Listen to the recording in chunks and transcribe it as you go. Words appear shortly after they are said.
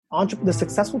The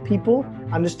successful people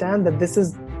understand that this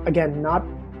is, again, not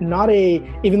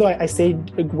even though I say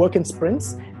work in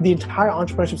sprints, the entire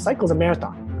entrepreneurship cycle is a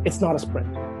marathon. It's not a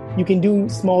sprint. You can do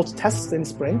small tests in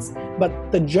sprints, but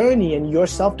the journey and your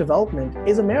self-development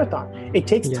is a marathon. It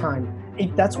takes time.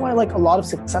 That's why, like, a lot of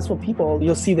successful people,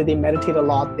 you'll see that they meditate a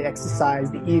lot, they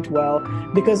exercise, they eat well,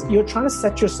 because you're trying to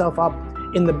set yourself up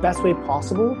in the best way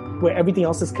possible where everything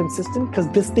else is consistent, because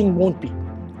this thing won't be.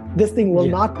 This thing will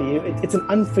not be. It's an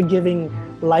unforgiving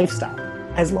lifestyle.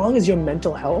 As long as your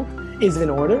mental health is in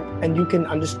order and you can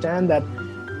understand that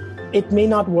it may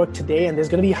not work today and there's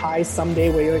going to be highs someday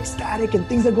where you're ecstatic and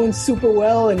things are going super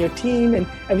well and your team and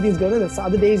everything's going on. And so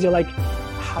other days you're like,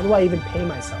 how do I even pay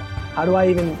myself? How do I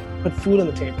even put food on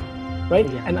the table? Right?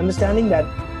 Yeah. And understanding that,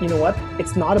 you know what,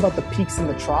 it's not about the peaks and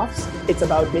the troughs. It's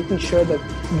about making sure that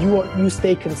you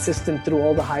stay consistent through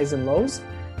all the highs and lows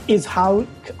is how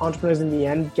entrepreneurs in the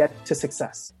end get to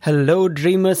success. Hello,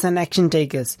 dreamers and action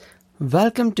takers.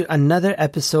 Welcome to another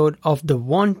episode of the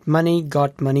Want Money,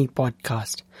 Got Money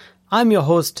podcast. I'm your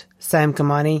host, Sam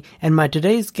Kamani, and my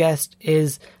today's guest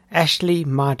is Ashley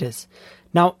Martis.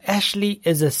 Now, Ashley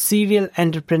is a serial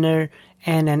entrepreneur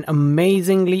and an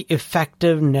amazingly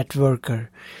effective networker.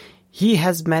 He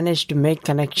has managed to make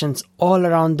connections all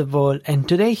around the world, and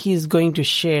today he is going to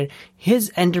share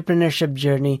his entrepreneurship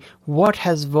journey, what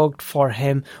has worked for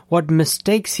him, what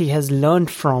mistakes he has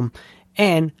learned from,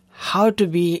 and how to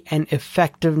be an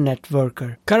effective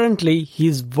networker. Currently, he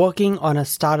is working on a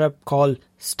startup called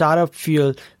Startup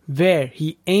Fuel, where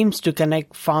he aims to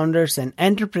connect founders and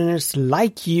entrepreneurs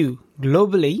like you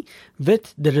globally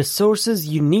with the resources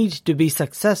you need to be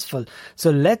successful.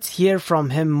 So let's hear from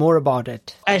him more about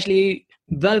it. Ashley,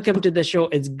 welcome to the show.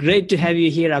 It's great to have you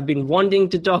here. I've been wanting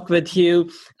to talk with you.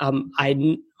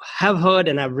 I have heard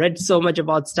and I've read so much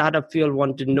about Startup Fuel,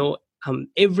 want to know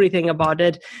everything about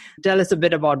it. Tell us a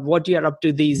bit about what you're up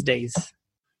to these days.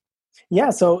 Yeah,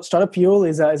 so Startup Fuel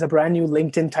is a brand new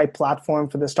LinkedIn type platform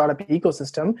for the startup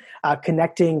ecosystem,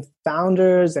 connecting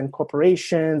founders and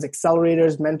corporations,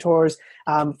 accelerators, mentors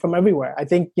from everywhere. I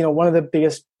think, one of the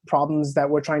biggest problems that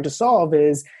we're trying to solve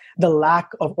is the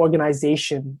lack of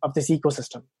organization of this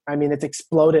ecosystem. I mean, it's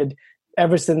exploded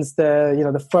ever since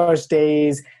the first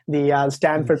days. The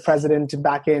Stanford president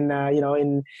back in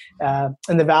the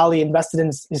Valley invested in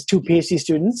his two PhD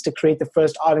students to create the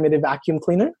first automated vacuum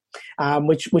cleaner,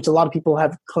 which a lot of people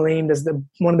have claimed as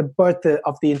one of the birth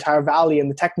of the entire Valley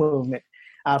and the tech movement.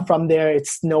 From there, it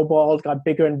snowballed, got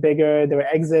bigger and bigger. There were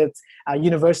exits.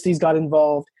 Universities got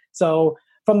involved. So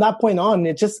from that point on,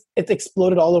 it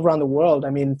exploded all around the world. I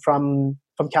mean, from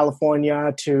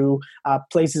California to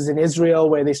places in Israel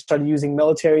where they started using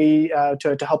military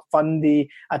to help fund the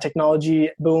technology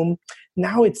boom.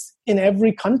 Now it's in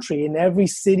every country, in every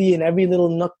city, in every little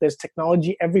nook, there's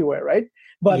technology everywhere, right?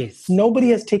 But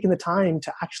nobody has taken the time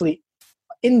to actually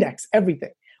index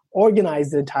everything,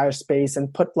 organize the entire space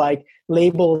and put like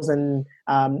labels and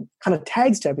kind of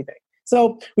tags to everything.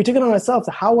 So we took it on ourselves.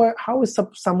 How is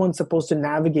someone supposed to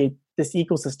navigate this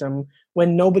ecosystem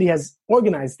when nobody has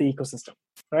organized the ecosystem,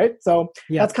 right? So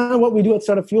that's kind of what we do at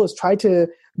Startup Fuel, is try to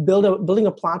building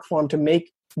a platform to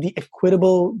make the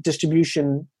equitable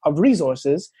distribution of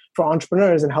resources for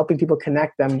entrepreneurs and helping people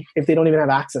connect them if they don't even have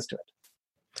access to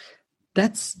it.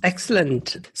 That's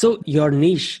excellent. So your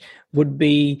niche would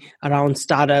be around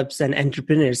startups and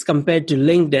entrepreneurs compared to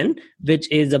LinkedIn,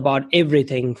 which is about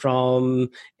everything from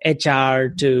HR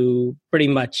to pretty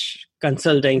much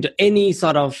consulting to any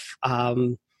sort of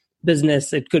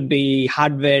business. It could be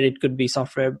hardware, it could be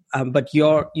software, but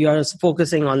you're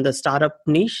focusing on the startup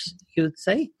niche, you would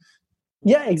say?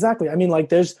 Yeah, exactly. I mean, like,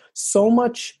 there's so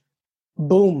much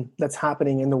boom that's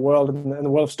happening in the world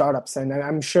of startups, and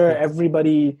I'm sure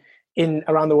everybody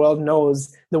around the world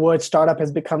knows the word startup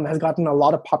has gotten a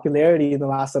lot of popularity in the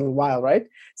last little while, right?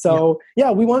 So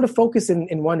we wanted to focus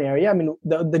in one area. I mean,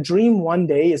 the dream one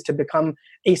day is to become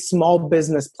a small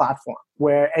business platform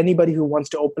where anybody who wants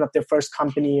to open up their first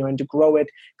company and to grow it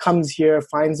comes here,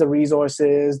 finds the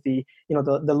resources, the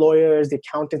lawyers, the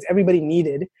accountants, everybody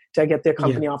needed to get their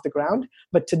company off the ground.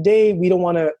 But today we don't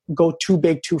want to go too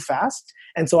big too fast.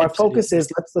 And so our focus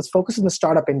is let's focus on the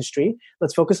startup industry.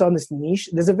 Let's focus on this niche.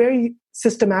 There's a very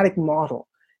systematic model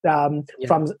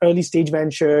from early stage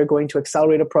venture going to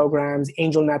accelerator programs,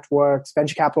 angel networks,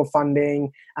 venture capital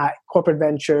funding, corporate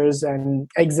ventures, and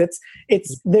exits.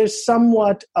 There's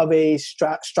somewhat of a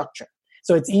structure.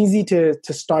 So it's easy to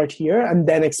start here and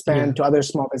then expand to other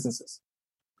small businesses.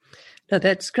 No,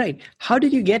 that's great. How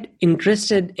did you get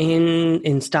interested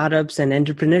in startups and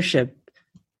entrepreneurship?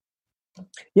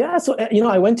 Yeah, so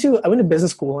I went to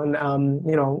business school, and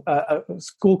a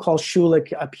school called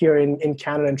Schulich up here in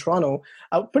Canada, in Toronto,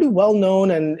 a pretty well known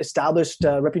and established,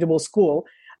 reputable school.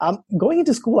 Going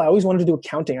into school, I always wanted to do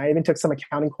accounting. I even took some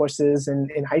accounting courses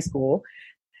in high school.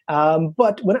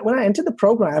 But when I entered the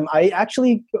program, I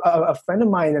actually a friend of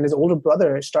mine and his older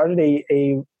brother started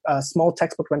a small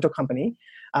textbook rental company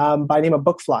by the name of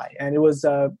Bookfly, and it was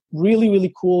a really,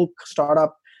 really cool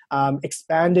startup.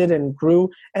 Expanded and grew,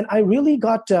 and I really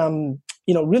got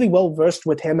really well versed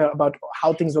with him about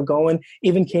how things were going.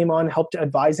 Even came on, helped to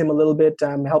advise him a little bit,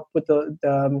 helped with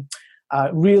the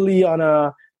really on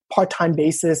a part-time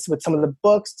basis with some of the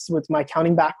books, with my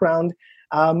accounting background.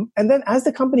 And then as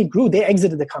the company grew, they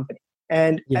exited the company.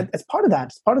 And as part of that,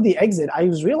 as part of the exit, I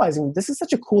was realizing this is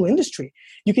such a cool industry.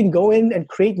 You can go in and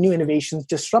create new innovations,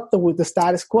 disrupt the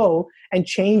status quo, and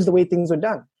change the way things are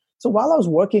done. So while I was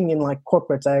working in like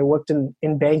corporates, I worked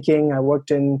in banking, I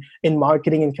worked in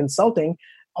marketing and consulting.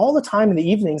 All the time in the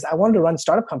evenings, I wanted to run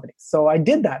startup companies. So I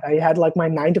did that. I had like my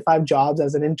 9 to 5 jobs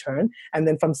as an intern. And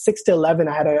then from 6 to 11,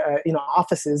 I had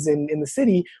offices in the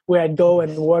city where I'd go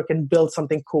and work and build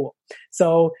something cool.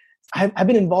 So I've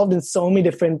been involved in so many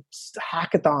different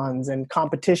hackathons and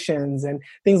competitions and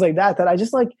things like that I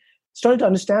just like started to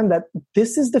understand that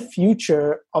this is the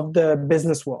future of the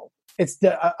business world. It's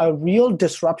a real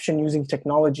disruption using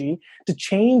technology to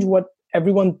change what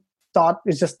everyone thought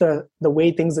is just the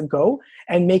way things go,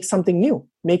 and make something new,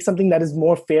 make something that is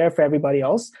more fair for everybody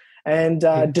else, and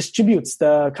distributes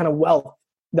the kind of wealth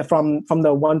from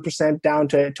the 1% down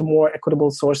to more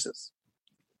equitable sources.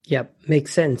 Yep,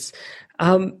 makes sense.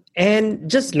 And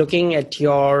just looking at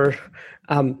your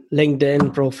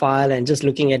LinkedIn profile and just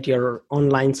looking at your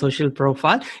online social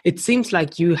profile, it seems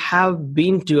like you have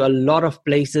been to a lot of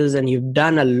places and you've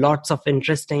done a lots of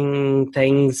interesting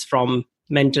things, from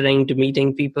mentoring to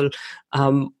meeting people.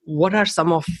 What are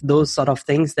some of those sort of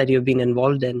things that you've been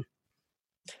involved in?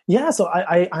 Yeah, so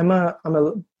I'm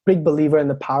a big believer in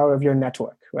the power of your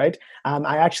network, right?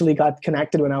 I actually got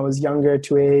connected when I was younger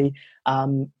to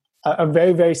a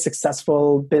very, very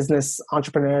successful business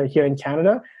entrepreneur here in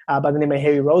Canada by the name of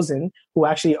Harry Rosen, who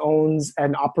actually owns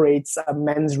and operates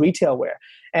men's retail wear.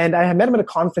 And I had met him at a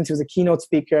conference. He was a keynote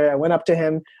speaker. I went up to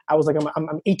him. I was like,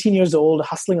 I'm 18 years old,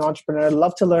 hustling entrepreneur. I'd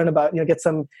love to learn about, get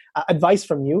some advice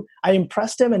from you. I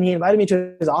impressed him, and he invited me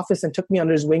to his office and took me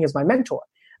under his wing as my mentor.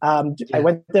 I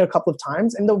went there a couple of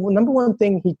times. And the number one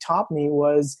thing he taught me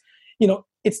was,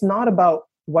 it's not about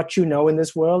what you know in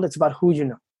this world. It's about who you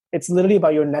know. It's literally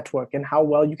about your network and how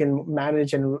well you can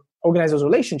manage and organize those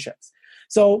relationships.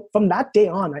 So from that day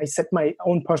on, I set my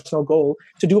own personal goal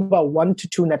to do about 1 to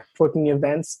 2 networking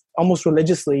events almost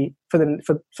religiously for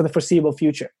the foreseeable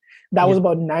future. That was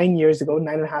about 9.5 years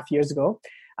ago.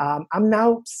 I'm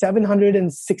now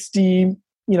 760,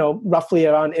 roughly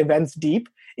around events deep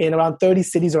in around 30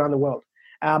 cities around the world.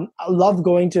 I love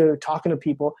talking to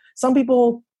people. Some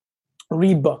people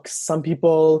read books. Some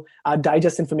people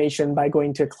digest information by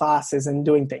going to classes and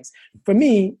doing things. For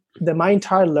me, my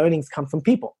entire learnings come from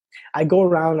people. I go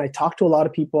around, I talk to a lot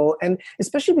of people, and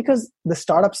especially because the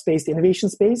startup space, the innovation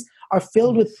space, are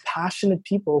filled with passionate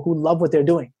people who love what they're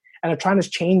doing and are trying to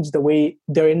change the way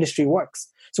their industry works.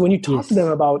 So when you talk to them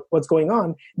about what's going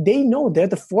on, they know they're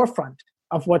the forefront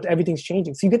of what everything's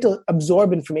changing. So you get to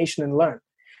absorb information and learn.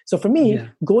 So for me,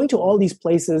 going to all these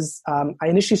places, I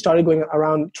initially started going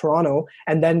around Toronto,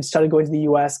 and then started going to the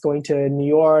US, going to New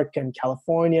York and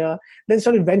California, then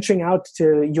started venturing out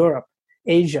to Europe,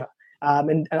 Asia,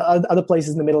 and other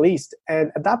places in the Middle East.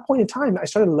 And at that point in time, I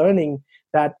started learning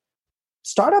that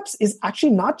startups is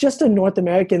actually not just a North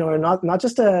American or not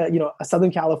just a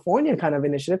Southern California kind of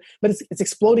initiative, but it's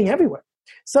exploding everywhere.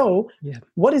 So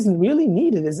what is really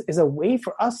needed is a way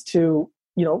for us to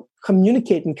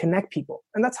communicate and connect people.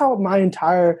 And that's how my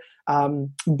entire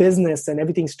business and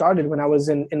everything started when I was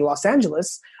in Los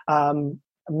Angeles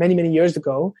many, many years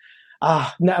ago.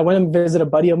 I went and visit a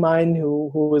buddy of mine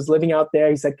who was living out there.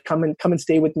 He said, come and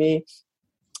stay with me.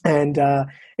 And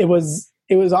it was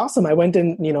awesome. I went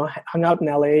and, hung out in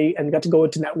LA and got to go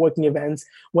to networking events,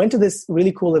 went to this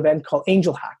really cool event called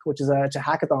Angel Hack, which is a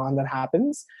hackathon that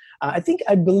happens. I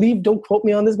believe, don't quote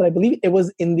me on this, but I believe it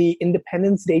was in the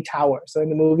Independence Day Tower. So in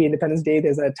the movie Independence Day,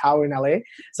 there's a tower in LA.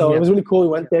 So it was really cool. We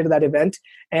went there to that event,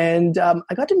 and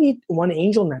I got to meet one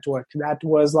angel network that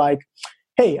was like,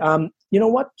 hey, you know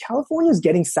what? California is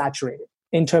getting saturated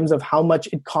in terms of how much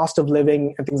it cost of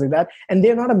living and things like that. And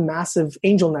they're not a massive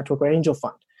angel network or angel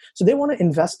fund. So they want to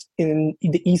invest in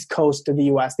the East Coast of the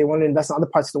US. They want to invest in other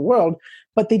parts of the world,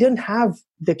 but they didn't have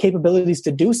the capabilities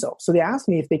to do so. So they asked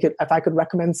me if I could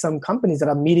recommend some companies that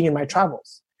I'm meeting in my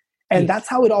travels. And Yes. that's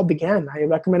how it all began. I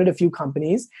recommended a few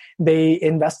companies. They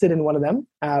invested in one of them,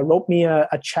 wrote me a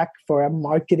check for a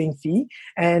marketing fee,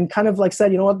 and kind of like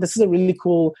said, you know what, this is a really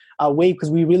cool way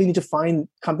because we really need to find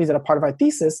companies that are part of our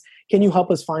thesis. Can you help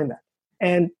us find that?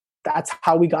 And that's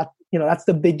how we got, that's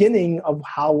the beginning of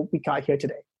how we got here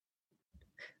today.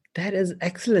 That is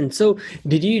excellent. So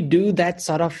did you do that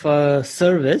sort of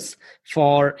service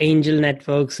for angel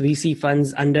networks, VC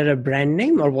funds under a brand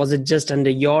name, or was it just under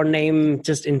your name,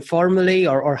 just informally,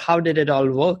 or how did it all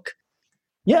work?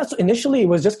 Yeah, so initially it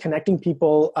was just connecting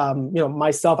people.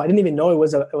 Myself, I didn't even know it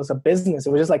was a business.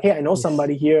 It was just like, hey, I know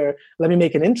somebody here. Let me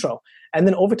make an intro. And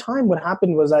then over time, what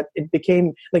happened was that it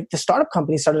became like the startup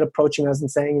companies started approaching us and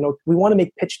saying, we want to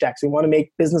make pitch decks, we want to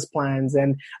make business plans,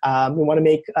 and we want to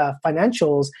make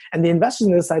financials. And the investors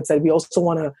on this side said, we also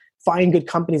want to find good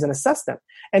companies and assess them.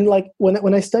 And like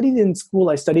when I studied in school,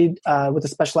 I studied with a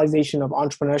specialization of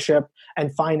entrepreneurship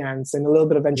and finance and a little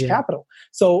bit of venture capital.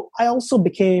 So I also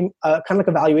became kind of like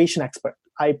a valuation expert.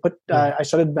 I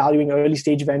started valuing early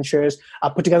stage ventures. I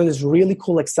put together this really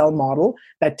cool Excel model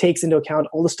that takes into account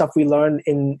all the stuff we learned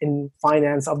in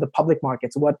finance of the public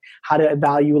markets, how to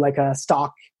value like a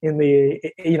stock in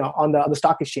on the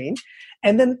stock exchange.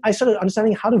 And then I started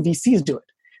understanding how do VCs do it.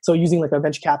 So using like a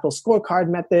venture capital scorecard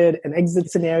method, an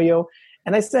exit scenario.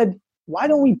 And I said, why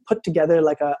don't we put together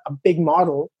like a big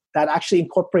model that actually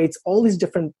incorporates all these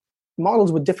different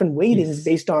models with different weightings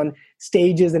based on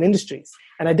stages and industries.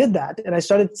 And I did that. And I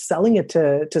started selling it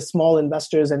to small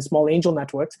investors and small angel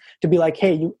networks to be like,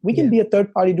 hey, we can be a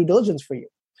third-party due diligence for you.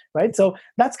 Right. So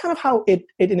that's kind of how it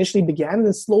initially began. And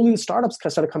then slowly the startups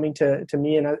started coming to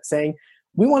me and saying,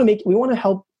 we want to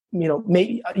help,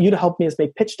 make you to help me us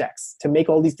make pitch decks to make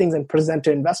all these things and present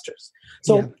to investors.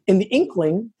 So in the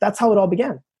inkling, that's how it all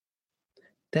began.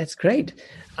 That's great.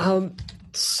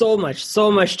 So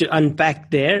much to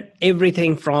unpack there.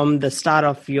 Everything from the start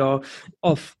of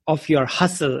your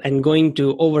hustle and going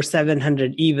to over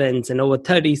 700 events and over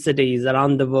 30 cities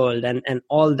around the world and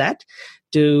all that,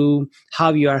 to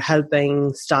how you are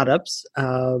helping startups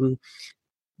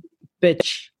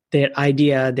pitch their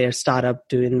idea, their startup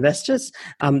to investors.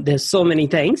 There's so many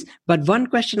things. But one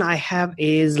question I have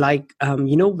is like,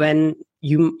 when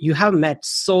you have met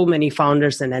so many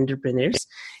founders and entrepreneurs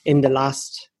in the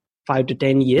last 5 to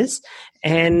 10 years.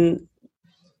 And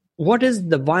what is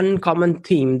the one common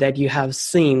theme that you have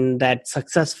seen that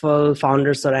successful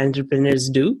founders or entrepreneurs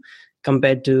do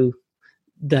compared to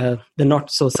the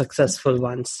not so successful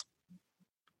ones?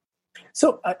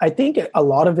 So I think a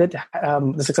lot of it,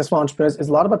 the successful entrepreneurs, is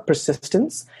a lot about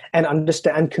persistence and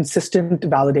consistent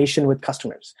validation with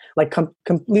customers. Like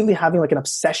completely having like an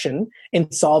obsession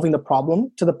in solving the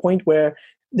problem to the point where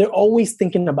they're always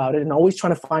thinking about it and always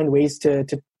trying to find ways to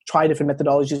try different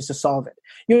methodologies to solve it.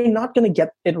 You're not going to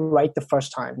get it right the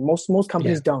first time. Most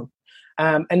companies don't.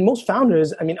 And most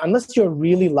founders, I mean, unless you're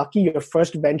really lucky, your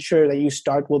first venture that you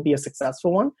start will be a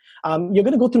successful one. You're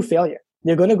going to go through failure.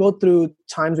 You're going to go through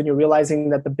times when you're realizing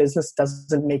that the business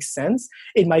doesn't make sense.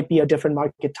 It might be a different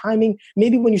market timing.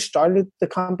 Maybe when you started the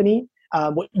company,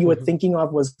 what you were thinking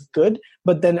of was good.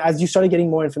 But then as you started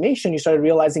getting more information, you started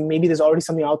realizing maybe there's already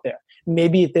something out there.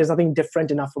 Maybe there's nothing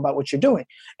different enough about what you're doing.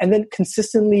 And then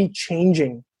consistently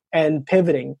changing and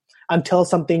pivoting until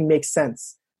something makes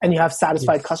sense and you have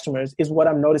satisfied customers is what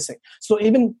I'm noticing. So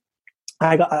even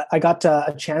I got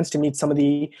a chance to meet some of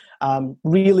the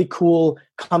really cool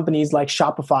companies like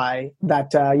Shopify that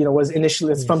was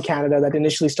initially from Canada that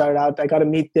initially started out. I got to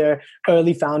meet their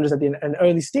early founders at an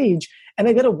early stage, and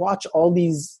I got to watch all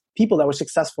these people that were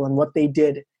successful and what they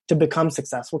did to become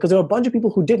successful, because there were a bunch of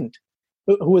people who didn't,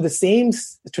 who were the same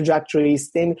trajectories.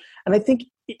 And I think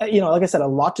like I said, a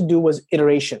lot to do was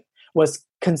iteration, was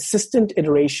consistent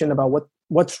iteration about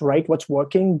what's right, what's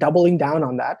working, doubling down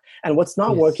on that, and what's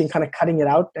not working, kind of cutting it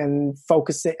out and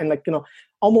focusing and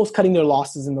almost cutting their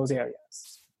losses in those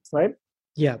areas, right?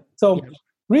 Yeah. So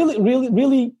really,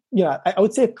 I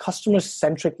would say a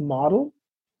customer-centric model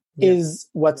is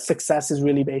what success is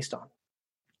really based on.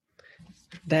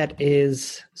 That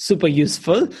is super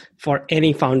useful for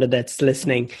any founder that's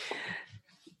listening.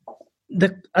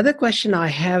 The other question I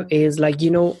have is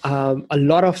a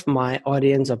lot of my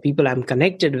audience or people I'm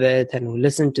connected with and who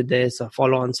listen to this or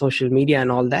follow on social media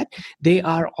and all that, they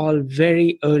are all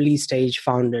very early stage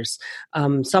founders.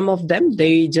 Some of them,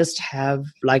 they just have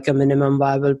like a minimum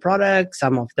viable product.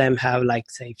 Some of them have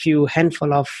say few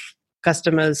handful of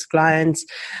customers, clients.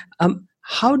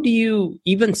 How do you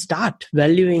even start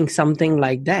valuing something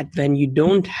like that when you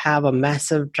don't have a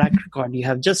massive track record? You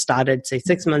have just started, say,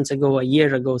 6 months ago, a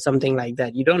year ago, something like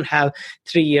that. You don't have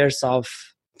 3 years of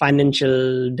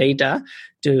financial data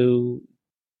to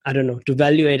I don't know, to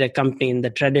evaluate a company in the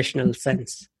traditional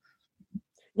sense?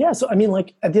 Yeah. So, I mean,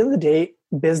 like at the end of the day,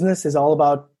 business is all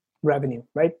about revenue,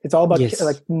 right? It's all about Yes.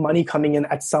 like money coming in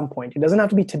at some point. It doesn't have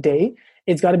to be today.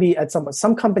 It's got to be at some point.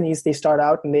 Some companies, they start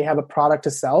out and they have a product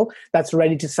to sell that's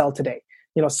ready to sell today.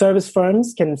 Service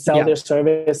firms can sell their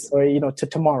service or, to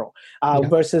tomorrow,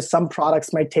 versus some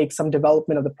products might take some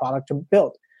development of the product to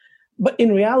build. But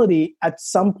in reality, at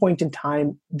some point in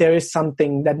time, there is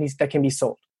something that can be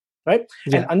sold, right?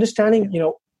 Yeah. And understanding,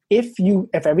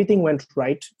 if everything went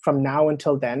right from now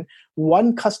until then,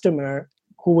 one customer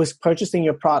who was purchasing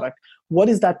your product, what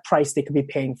is that price they could be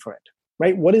paying for it,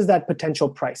 right? What is that potential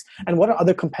price? And what are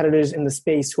other competitors in the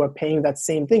space who are paying that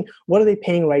same thing? What are they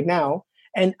paying right now?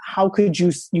 And how could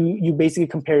you basically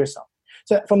compare yourself?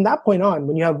 So from that point on,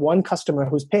 when you have one customer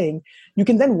who's paying, you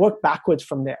can then work backwards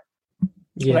from there,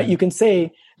 right? You can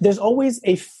say there's always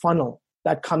a funnel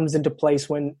that comes into place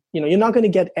when, you're not going to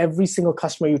get every single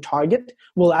customer you target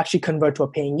will actually convert to a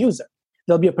paying user.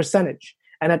 There'll be a percentage.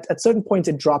 And at certain points,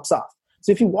 it drops off.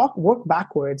 So if you work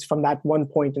backwards from that one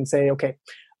point and say, okay,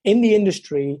 in the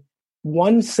industry,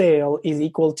 one sale is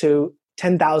equal to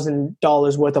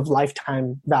 $10,000 worth of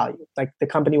lifetime value. Like the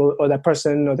company or that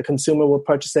person or the consumer will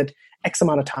purchase it X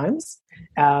amount of times.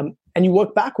 And you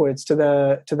work backwards to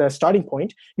the starting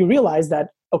point, you realize that,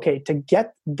 okay, to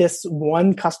get this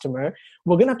one customer,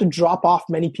 we're going to have to drop off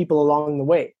many people along the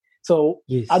way. So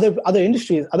other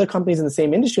industries, other companies in the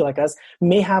same industry like us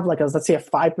may have let's say a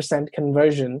 5%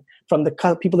 conversion from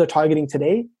the people they're targeting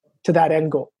today to that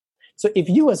end goal. So if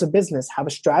you as a business have a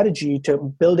strategy to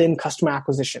build in customer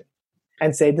acquisition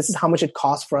and say, this is how much it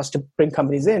costs for us to bring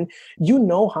companies in,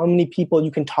 how many people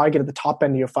you can target at the top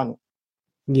end of your funnel.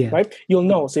 Yeah. Right? You'll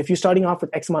know. So if you're starting off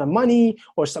with X amount of money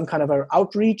or some kind of an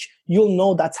outreach, you'll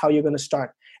know that's how you're going to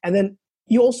start. And then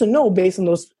you also know, based on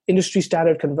those industry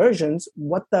standard conversions,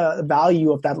 what the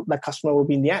value of that customer will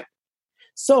be in the end.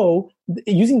 So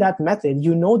using that method,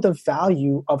 the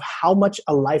value of how much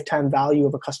a lifetime value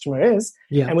of a customer is.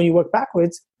 Yeah. And when you work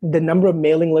backwards, the number of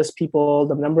mailing list people,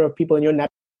 the number of people in your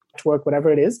network, whatever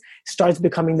it is, starts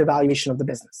becoming the valuation of the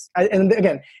business. And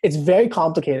again, it's very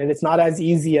complicated. It's not as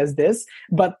easy as this,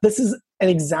 but this is an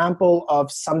example of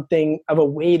a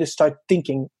way to start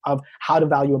thinking of how to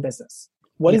value a business.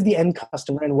 What is the end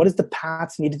customer and what is the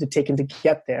paths needed to take in to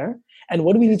get there? And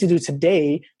what do we need to do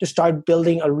today to start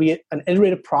building an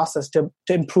iterative process to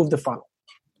improve the funnel?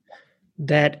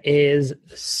 That is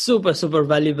super, super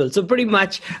valuable. So pretty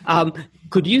much,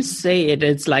 could you say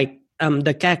it's like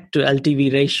the CAC to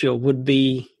LTV ratio would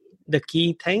be the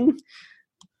key thing?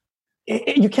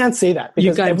 You can't say that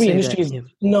because every industry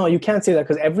No, you can't say that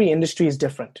because every industry is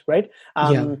different, right?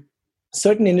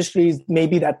 Certain industries,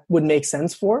 maybe that would make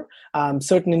sense for.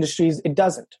 Certain industries, it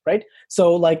doesn't, right?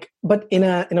 So but in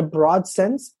a broad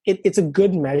sense, it's a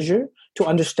good measure to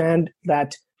understand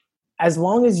that as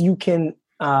long as you can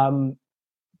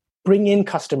bring in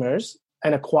customers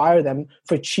and acquire them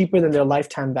for cheaper than their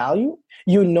lifetime value,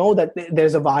 that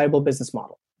there's a viable business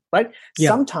model, right? Yeah.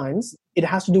 Sometimes it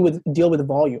has to deal with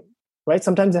volume, right?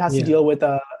 Sometimes it has to deal with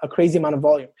a crazy amount of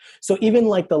volume. So even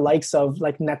the likes of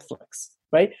Netflix,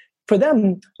 right? For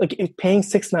them, paying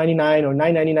 $6.99 or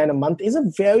 $9.99 a month is a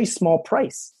very small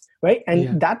price, right?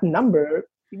 And that number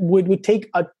would take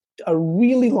a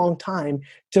really long time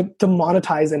to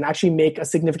monetize and actually make a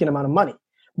significant amount of money.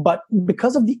 But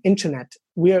because of the internet,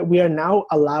 we are now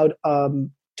allowed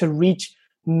to reach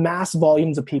mass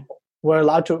volumes of people.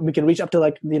 We can reach up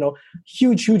to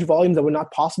huge volumes that were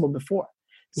not possible before.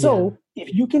 So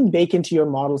if you can bake into your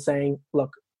model saying,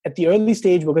 look, at the early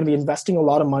stage, we're going to be investing a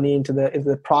lot of money into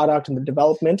the product and the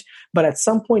development. But at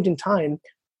some point in time,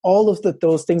 all of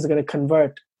those things are going to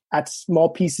convert at small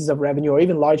pieces of revenue or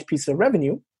even large pieces of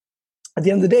revenue. At the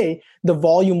end of the day, the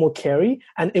volume will carry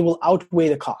and it will outweigh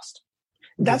the cost.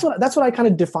 That's what I kind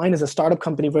of define as a startup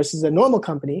company versus a normal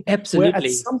company. Absolutely.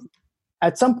 Where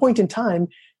at some point in time,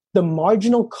 the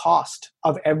marginal cost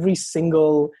of every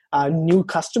single new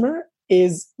customer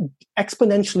is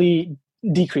exponentially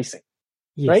decreasing.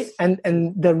 Yes. Right?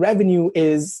 And the revenue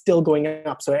is still going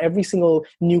up. So every single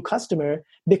new customer,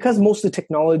 because most of the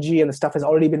technology and the stuff has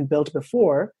already been built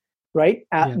before, right?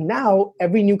 Now,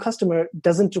 every new customer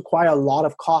doesn't require a lot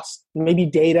of cost. Maybe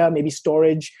data, maybe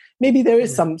storage, maybe there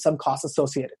is some cost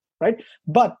associated, right?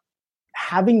 But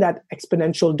having that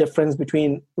exponential difference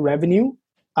between revenue,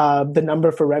 the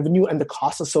number for revenue and the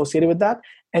cost associated with that,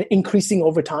 and increasing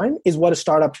over time is what a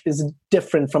startup is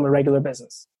different from a regular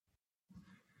business.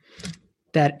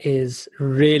 That is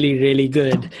really, really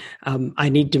good. I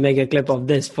need to make a clip of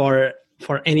this for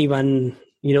anyone,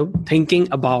 thinking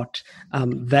about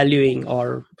valuing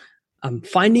or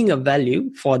finding a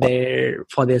value for their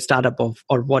startup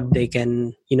or what they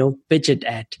can pitch it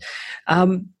at.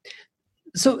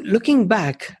 So looking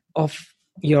back of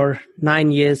your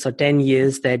 9 years or 10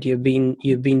 years that you've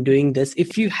been doing this,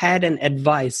 if you had an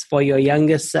advice for your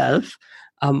younger self,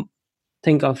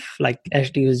 think of like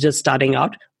Ashley who's just starting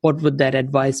out, what would that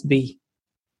advice be?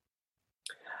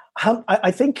 I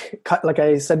think, like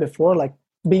I said before, like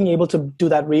being able to do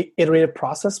that iterative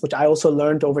process, which I also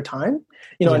learned over time,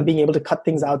 and being able to cut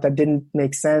things out that didn't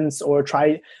make sense, or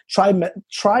try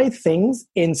things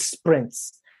in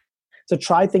sprints. So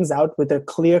try things out with a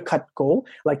clear-cut goal.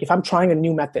 Like if I'm trying a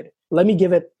new method, let me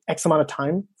give it X amount of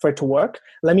time for it to work.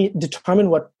 Let me determine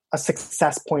what a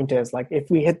success point is. Like if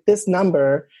we hit this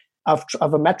number of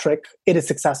a metric, it is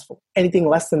successful. Anything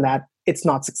less than that, it's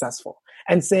not successful.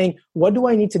 And saying, what do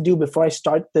I need to do before I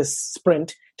start this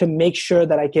sprint to make sure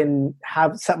that I can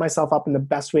set myself up in the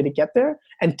best way to get there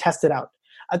and test it out?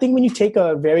 I think when you take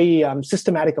a very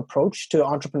systematic approach to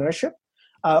entrepreneurship,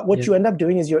 what you end up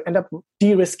doing is you end up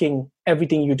de-risking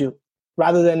everything you do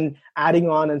rather than adding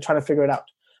on and trying to figure it out.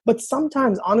 But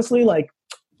sometimes, honestly, like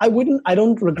I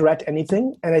don't regret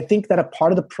anything. And I think that a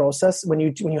part of the process when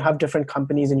you have different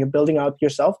companies and you're building out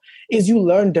yourself is you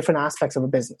learn different aspects of a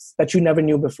business that you never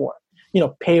knew before.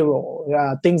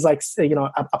 Payroll, things like,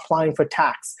 applying for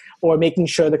tax or making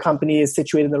sure the company is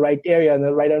situated in the right area, in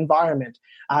the right environment,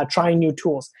 trying new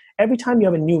tools. Every time you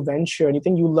have a new venture or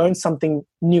anything, you learn something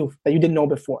new that you didn't know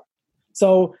before.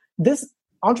 So this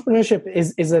entrepreneurship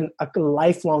is a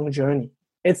lifelong journey.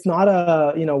 It's not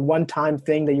a, one-time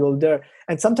thing that you'll do.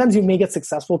 And sometimes you may get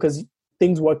successful because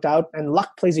things worked out, and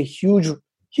luck plays a huge,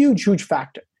 huge, huge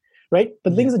factor, right?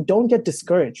 But things that don't get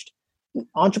discouraged.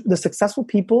 The successful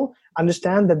people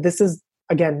understand that this is,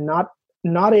 again, not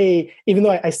even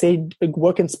though I say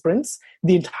work in sprints,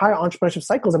 the entire entrepreneurship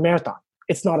cycle is a marathon.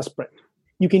 It's not a sprint.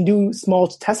 You can do small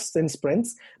tests in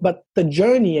sprints, but the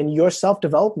journey and your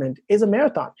self-development is a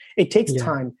marathon. It takes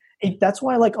time. That's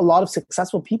why, like a lot of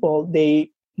successful people,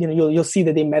 you'll see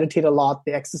that they meditate a lot,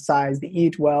 they exercise, they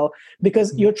eat well,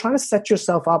 because you're trying to set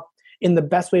yourself up in the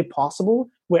best way possible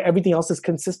where everything else is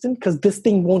consistent, because this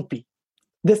thing won't be.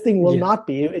 This thing will not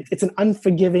be. It's an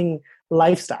unforgiving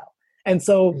lifestyle. And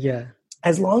so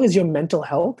as long as your mental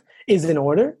health is in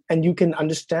order and you can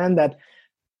understand that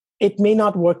it may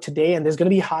not work today and there's going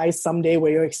to be highs someday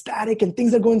where you're ecstatic and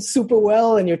things are going super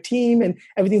well and your team and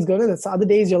everything's going, and some other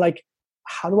days you're like,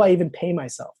 how do I even pay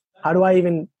myself? How do I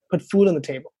even put food on the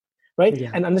table? Right? Yeah.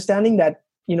 And understanding that,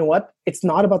 it's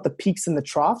not about the peaks and the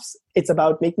troughs. It's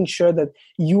about making sure that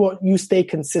you stay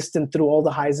consistent through all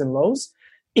the highs and lows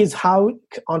is how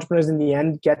entrepreneurs in the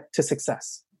end get to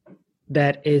success.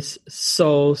 That is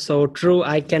so true.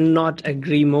 I cannot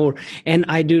agree more. And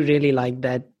I do really like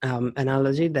that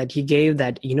analogy that he gave,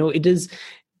 that, it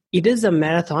is a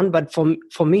marathon, but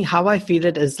for me, how I feel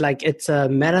it is like it's a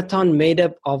marathon made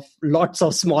up of lots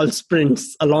of small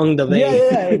sprints along the way.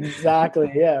 Yeah,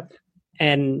 exactly. Yeah.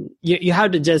 And you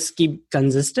have to just keep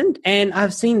consistent. And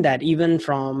I've seen that even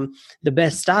from the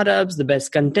best startups, the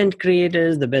best content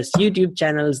creators, the best YouTube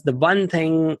channels, the one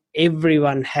thing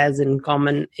everyone has in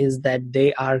common is that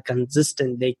they are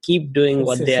consistent. They keep doing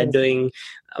what they are doing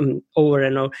over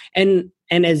and over. And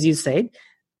as you said,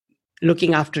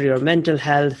 looking after your mental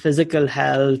health, physical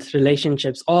health,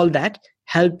 relationships, all that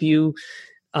help you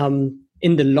in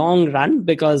the long run,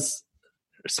 because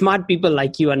smart people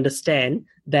like you understand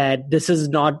that this is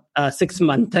not a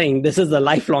 6-month thing. This is a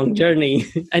lifelong journey,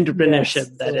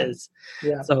 entrepreneurship, is.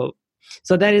 Yeah. So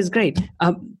that is great.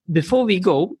 Before we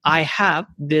go, I have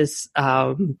this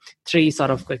 3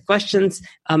 sort of quick questions.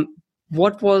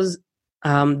 What was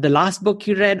the last book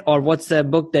you read, or what's the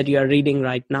book that you are reading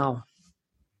right now?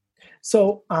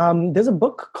 So there's a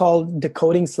book called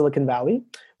Decoding Silicon Valley,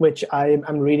 which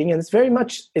I'm reading, and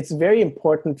it's very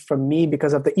important for me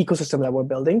because of the ecosystem that we're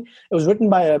building. It was written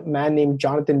by a man named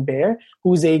Jonathan Baer,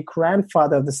 who's a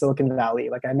grandfather of the Silicon Valley.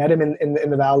 Like I met him in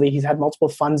the Valley. He's had multiple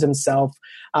funds himself.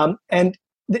 And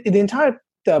the entire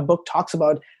book talks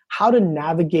about how to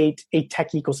navigate a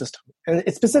tech ecosystem. And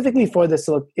it's specifically for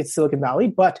it's Silicon Valley,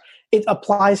 but it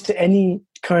applies to any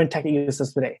current tech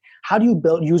ecosystem today. How do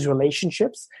you use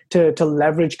relationships to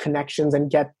leverage connections and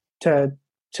get to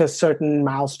certain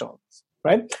milestones,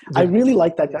 right? Yeah. I really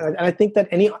like that. And I think that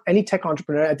any tech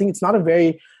entrepreneur, I think it's not a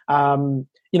very,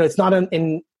 it's not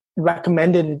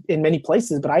recommended in many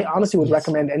places, but I honestly would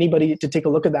recommend anybody to take a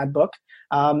look at that book.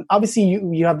 Obviously,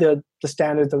 you have the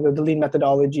standards, the lean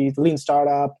methodology, the lean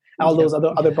startup, all those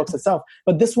other books itself.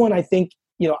 But this one, I think,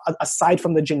 aside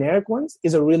from the generic ones,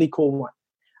 is a really cool one.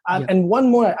 And one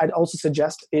more I'd also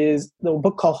suggest is the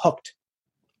book called Hooked.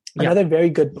 Another very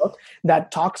good book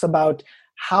that talks about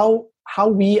how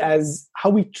we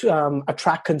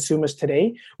attract consumers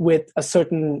today with a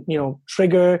certain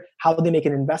trigger, how they make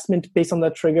an investment based on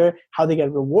that trigger, how they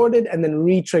get rewarded, and then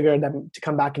re-trigger them to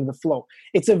come back into the flow.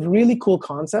 It's a really cool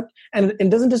concept, and it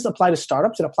doesn't just apply to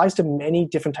startups, it applies to many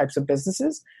different types of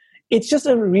businesses. It's just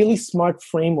a really smart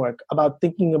framework about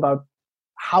thinking about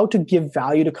how to give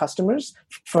value to customers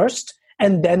first,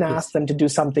 and then ask them to do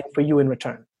something for you in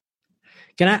return.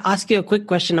 Can I ask you a quick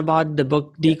question about the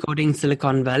book Decoding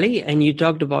Silicon Valley? And you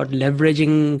talked about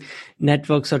leveraging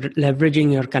networks or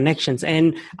leveraging your connections.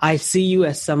 And I see you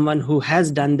as someone who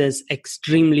has done this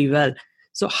extremely well.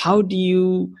 So how do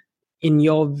you, in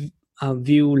your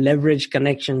view, leverage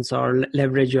connections or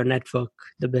leverage your network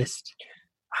the best?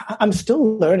 I'm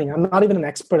still learning. I'm not even an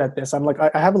expert at this. I'm like,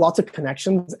 I have lots of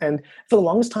connections, and for the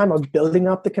longest time I was building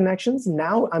up the connections.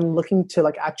 Now I'm looking to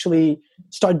actually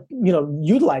start,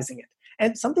 utilizing it.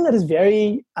 And something that is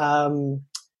very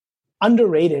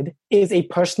underrated is a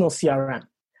personal CRM.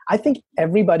 I think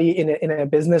everybody in a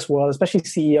business world, especially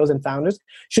CEOs and founders,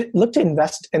 should look to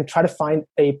invest and try to find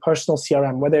a personal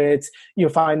CRM, whether it's you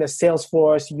find a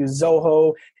Salesforce, you use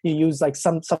Zoho, you use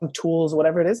some tools,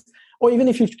 whatever it is, or even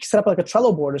if you set up a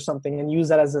Trello board or something and use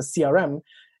that as a CRM,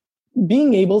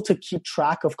 being able to keep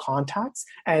track of contacts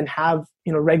and have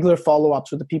regular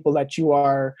follow-ups with the people that you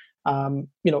are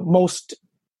most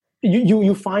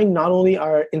you find not only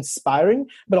are inspiring,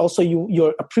 but also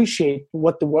you appreciate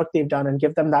what the work they've done and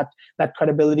give them that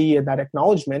credibility and that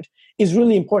acknowledgement is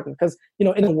really important. Because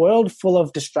in a world full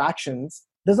of distractions,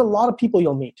 there's a lot of people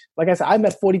you'll meet. Like I said, I've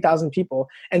met 40,000 people,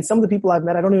 and some of the people I've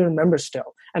met I don't even remember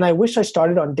still. And I wish I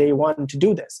started on day one to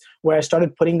do this, where I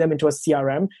started putting them into a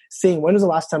CRM, seeing when was the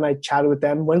last time I chatted with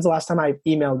them, when's the last time I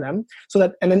emailed them,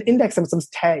 and then index them with some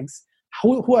tags.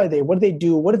 Who are they? What do they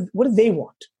do? What do they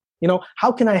want?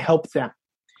 How can I help them?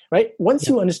 Right? Once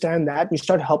you understand that, you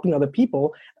start helping other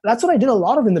people. That's what I did a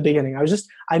lot of in the beginning.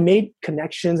 I made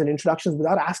connections and introductions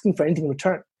without asking for anything in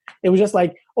return. It was just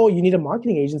like, oh, you need a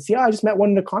marketing agency. I just met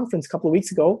one at a conference a couple of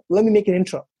weeks ago. Let me make an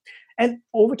intro. And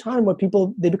over time,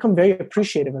 they become very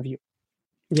appreciative of you.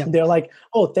 Yeah. They're like,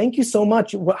 oh, thank you so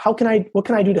much. What can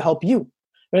I do to help you?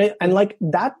 Right? And like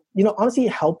that, honestly,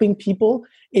 helping people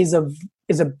is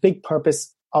a big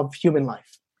purpose of human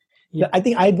life. Yeah.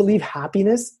 I believe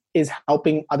happiness is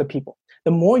helping other people.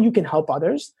 The more you can help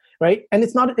others, right? And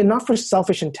it's not for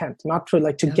selfish intent, not for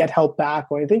to get help back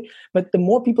or anything, but the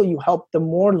more people you help, the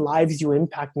more lives you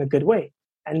impact in a good way.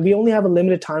 And we only have a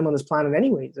limited time on this planet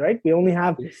anyways, right? We only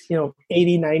have,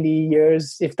 80, 90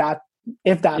 years, if that,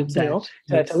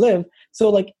 to live.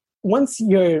 So once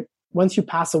you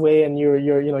pass away and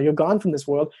you're gone from this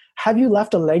world, have you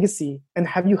left a legacy and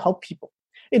have you helped people?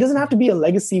 It doesn't have to be a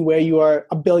legacy where you are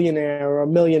a billionaire or a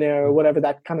millionaire or whatever,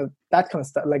 that kind of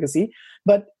legacy.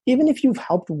 But even if you've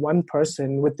helped one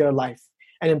person with their life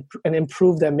and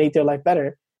improved them, made their life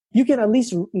better, you can at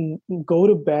least go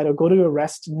to bed or go to your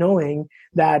rest knowing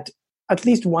that at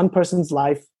least one person's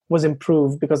life was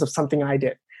improved because of something I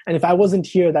did. And if I wasn't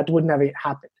here, that wouldn't have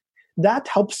happened. That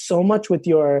helps so much with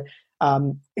your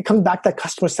it comes back to that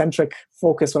customer-centric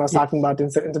focus when I was talking about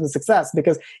into success.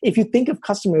 Because if you think of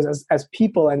customers as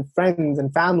people and friends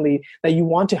and family that you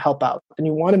want to help out and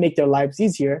you want to make their lives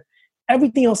easier,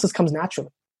 everything else just comes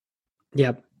naturally.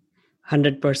 Yep,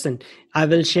 100%. I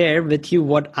will share with you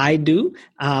what I do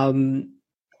on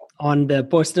the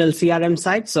personal CRM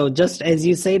side. So just as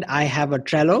you said, I have a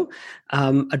Trello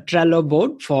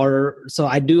board so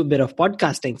I do a bit of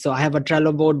podcasting. So I have a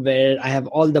Trello board where I have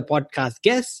all the podcast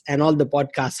guests and all the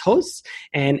podcast hosts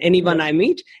and anyone I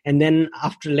meet. And then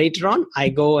later on, I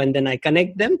go and then I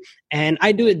connect them, and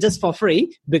I do it just for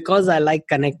free because I like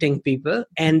connecting people.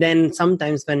 And then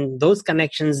sometimes when those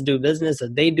connections do business or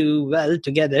they do well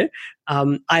together,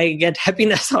 I get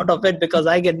happiness out of it because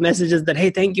I get messages that, hey,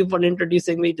 thank you for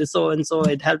introducing me to so-and-so.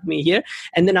 It helped me here.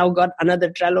 And then I've got another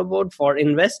Trello board for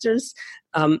investors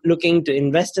looking to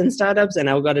invest in startups. And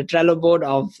I've got a Trello board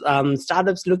of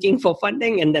startups looking for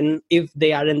funding. And then if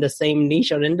they are in the same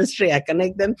niche or industry, I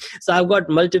connect them. So I've got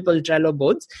multiple Trello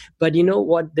boards. But you know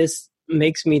what? This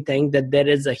makes me think that there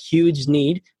is a huge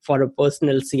need for a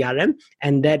personal CRM,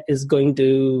 and that is going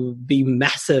to be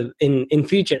massive in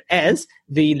future as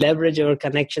we leverage our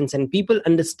connections and people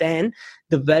understand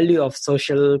the value of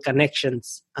social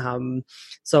connections.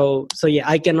 So yeah,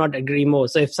 I cannot agree more.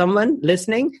 So if someone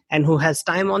listening and who has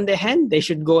time on their hand, they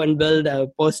should go and build a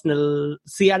personal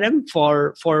CRM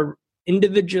for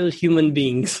individual human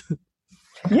beings.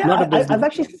 Yeah,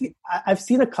 I've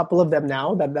seen a couple of them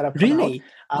now that have come Really?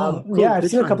 out. Cool. Yeah, I've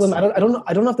Which seen a couple ones? of them.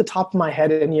 I don't know off the top of my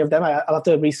head any of them. I'll have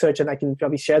to research and I can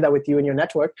probably share that with you in your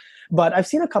network. But I've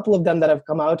seen a couple of them that have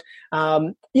come out.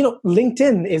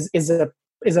 LinkedIn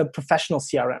is a professional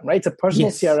CRM, right? It's a personal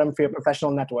CRM for your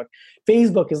professional network.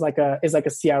 Facebook is like a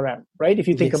CRM, right? If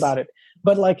you think about it.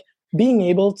 But like being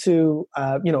able to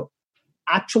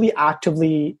actually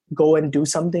actively go and do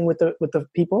something with the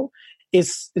people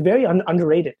is very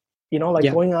underrated.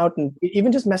 Going out and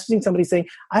even just messaging somebody saying,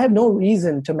 I have no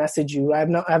reason to message you. I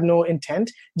have no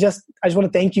intent. I just want to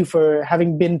thank you for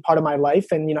having been part of my life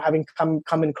and, having come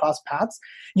and cross paths.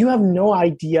 You have no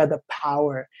idea the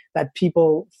power that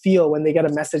people feel when they get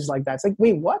a message like that. It's like,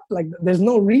 wait, what? Like, there's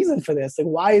no reason for this. Like,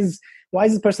 why is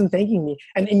this person thanking me?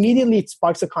 And immediately it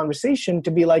sparks a conversation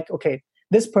to be like, okay,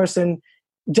 this person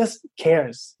just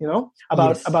cares,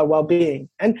 about well-being.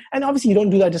 And obviously you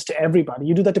don't do that just to everybody.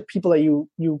 You do that to people that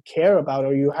you care about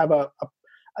or you have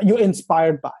you're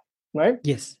inspired by, right?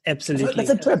 Yes, absolutely.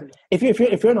 So that's a tip. If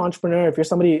you're an entrepreneur, if you're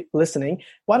somebody listening,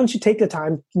 why don't you take the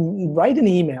time, write an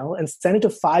email and send it to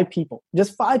 5 people,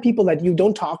 just 5 people that you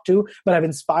don't talk to, but have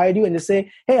inspired you, and just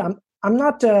say, hey, I'm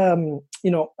not, I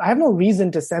have no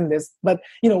reason to send this, but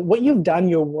what you've done,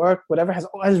 your work, whatever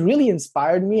has really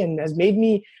inspired me and has made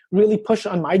me really push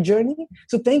on my journey.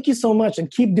 So thank you so much and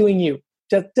keep doing you.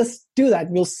 Just do that.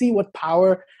 And you'll see what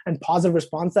power and positive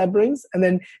response that brings. And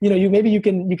then, you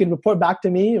can report back to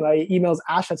me. My email is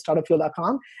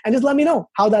ash@startupfuel.com and just let me know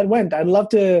how that went. I'd love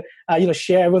to,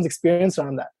 share everyone's experience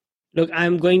around that. Look,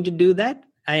 I'm going to do that.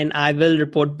 And I will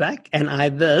report back, and I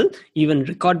will even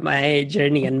record my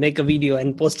journey and make a video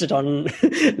and post it on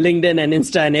LinkedIn and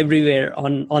Insta and everywhere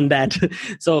on that.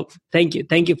 So thank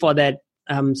you for that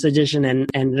suggestion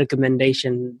and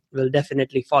recommendation. Will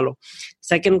definitely follow.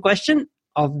 Second question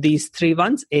of these 3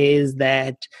 ones is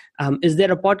that is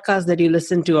there a podcast that you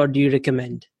listen to or do you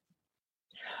recommend?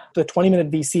 The 20-Minute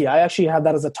VC. I actually have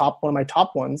that as one of my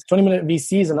top ones. 20-Minute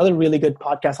VC is another really good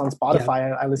podcast on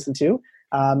Spotify. I listen to.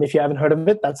 If you haven't heard of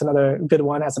it, that's another good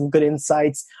one. Has some good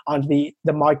insights on the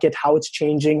market, how it's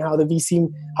changing, how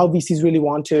VCs really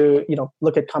want to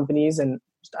look at companies, and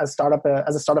as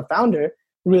a startup founder,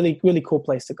 really really cool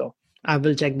place to go. I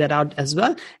will check that out as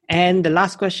well. And the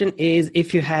last question is,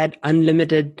 if you had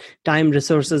unlimited time,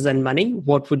 resources, and money,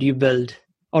 what would you build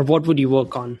or what would you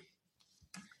work on?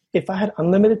 If I had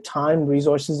unlimited time,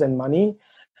 resources, and money,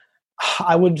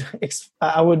 I would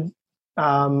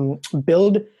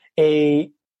build a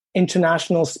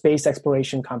international space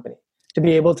exploration company to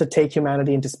be able to take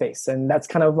humanity into space. And that's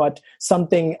kind of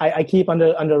something I keep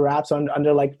under wraps,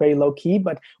 under like very low key.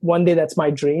 But one day that's my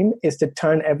dream, is to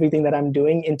turn everything that I'm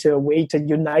doing into a way to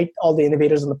unite all the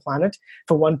innovators on the planet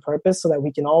for one purpose, so that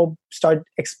we can all start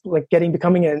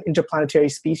becoming an interplanetary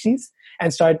species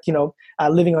and start,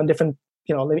 living on different,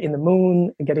 living in the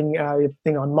moon, getting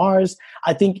thing on Mars.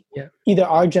 I think either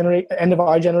end of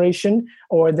our generation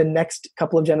or the next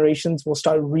couple of generations will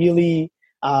start really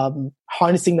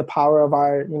harnessing the power of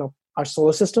our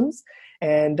solar systems.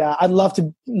 And I'd love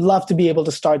to be able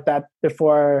to start that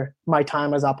before my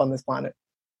time is up on this planet.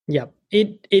 Yeah,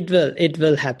 it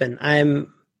will happen.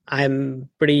 I'm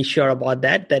pretty sure about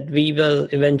that we will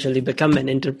eventually become an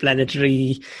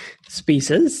interplanetary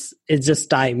species. It's just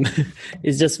time.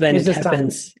 It's just when it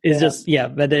happens. It's just,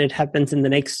 whether it happens in the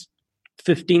next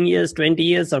 15 years, 20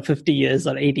 years, or 50 years,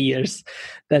 or 80 years.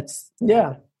 That's...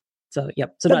 Yeah. So, yeah.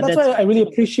 So that's why I really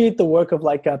appreciate the work of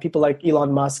people like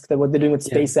Elon Musk, that what they're doing with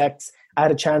SpaceX. I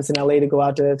had a chance in LA to go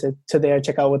out to there,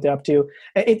 check out what they're up to.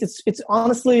 It's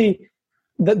honestly,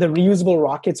 the reusable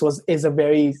rockets is a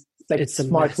very... it's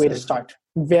smart way to start.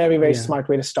 Very, very smart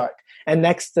way to start. And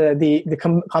next,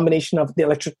 the combination of the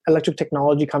electric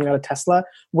technology coming out of Tesla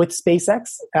with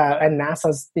SpaceX and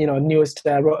NASA's newest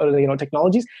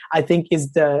technologies, I think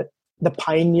is the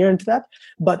pioneer into that.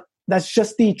 But that's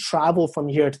just the travel from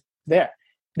here to there.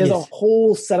 There's a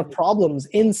whole set of problems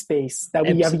in space that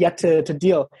we have yet to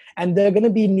deal, and they're going to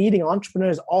be needing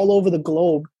entrepreneurs all over the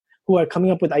globe who are coming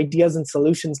up with ideas and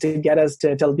solutions to get us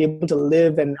to be able to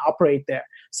live and operate there.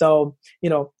 So,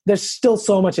 there's still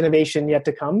so much innovation yet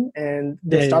to come, and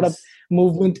the startup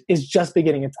movement is just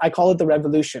beginning. I call it the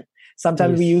revolution.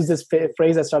 Sometimes we use this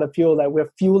phrase at Startup Fuel, that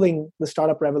we're fueling the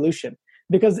startup revolution,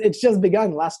 because it's just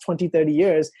begun last 20, 30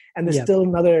 years, and there's still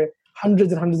another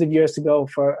hundreds and hundreds of years to go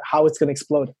for how it's going to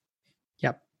explode.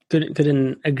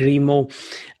 Couldn't agree more.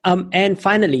 And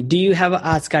finally, do you have a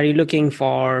ask? Are you looking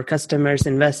for customers,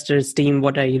 investors, team?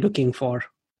 What are you looking for?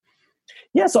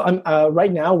 Yeah, so I'm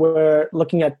right now we're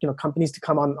looking at companies to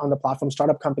come on the platform,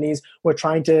 startup companies. We're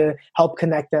trying to help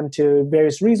connect them to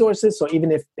various resources. So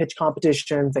even if pitch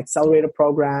competitions, accelerator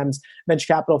programs, venture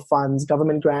capital funds,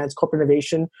 government grants, corporate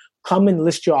innovation, come and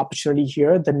list your opportunity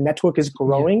here. The network is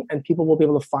growing and people will be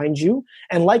able to find you.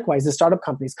 And likewise, the startup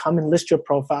companies come and list your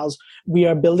profiles. We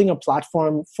are building a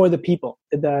platform for the people.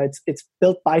 It's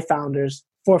built by founders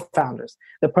for founders.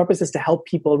 The purpose is to help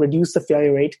people reduce the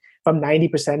failure rate from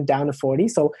 90% down to 40.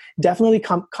 So definitely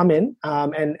come in.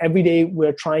 And every day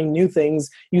we're trying new things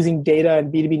using data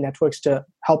and B2B networks to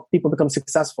help people become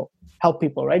successful. Help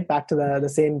people, right? Back to the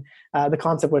same, the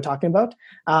concept we're talking about.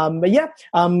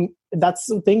 That's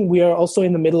the thing. We are also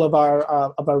in the middle of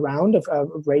our round of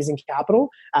raising capital,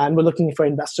 and we're looking for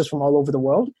investors from all over the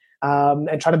world,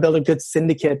 and trying to build a good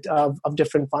syndicate of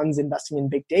different funds investing in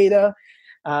big data.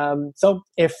 So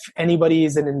if anybody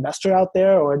is an investor out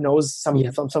there or knows some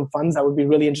funds that would be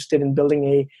really interested in building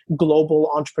a global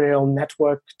entrepreneurial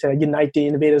network to unite the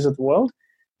innovators of the world,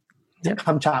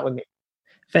 come chat with me.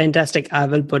 Fantastic. I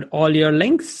will put all your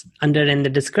links under in the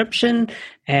description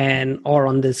or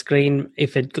on the screen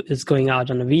if it is going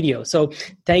out on a video. So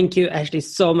thank you, Ashley,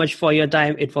 so much for your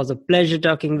time. It was a pleasure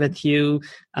talking with you.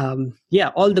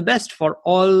 All the best for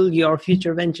all your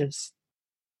future ventures.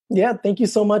 Yeah, thank you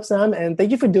so much, Sam. And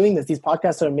thank you for doing this. These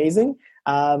podcasts are amazing.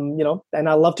 And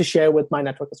I love to share with my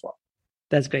network as well.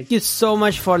 That's great. Thank you so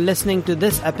much for listening to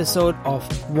this episode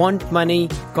of Want Money,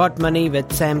 Got Money with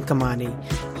Sam Kamani.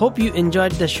 Hope you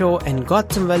enjoyed the show and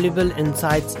got some valuable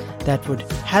insights that would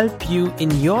help you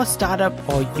in your startup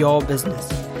or your business.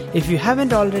 If you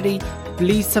haven't already,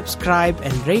 please subscribe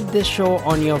and rate this show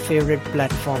on your favorite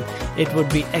platform. It would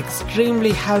be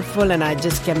extremely helpful and I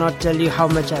just cannot tell you how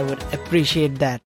much I would appreciate that.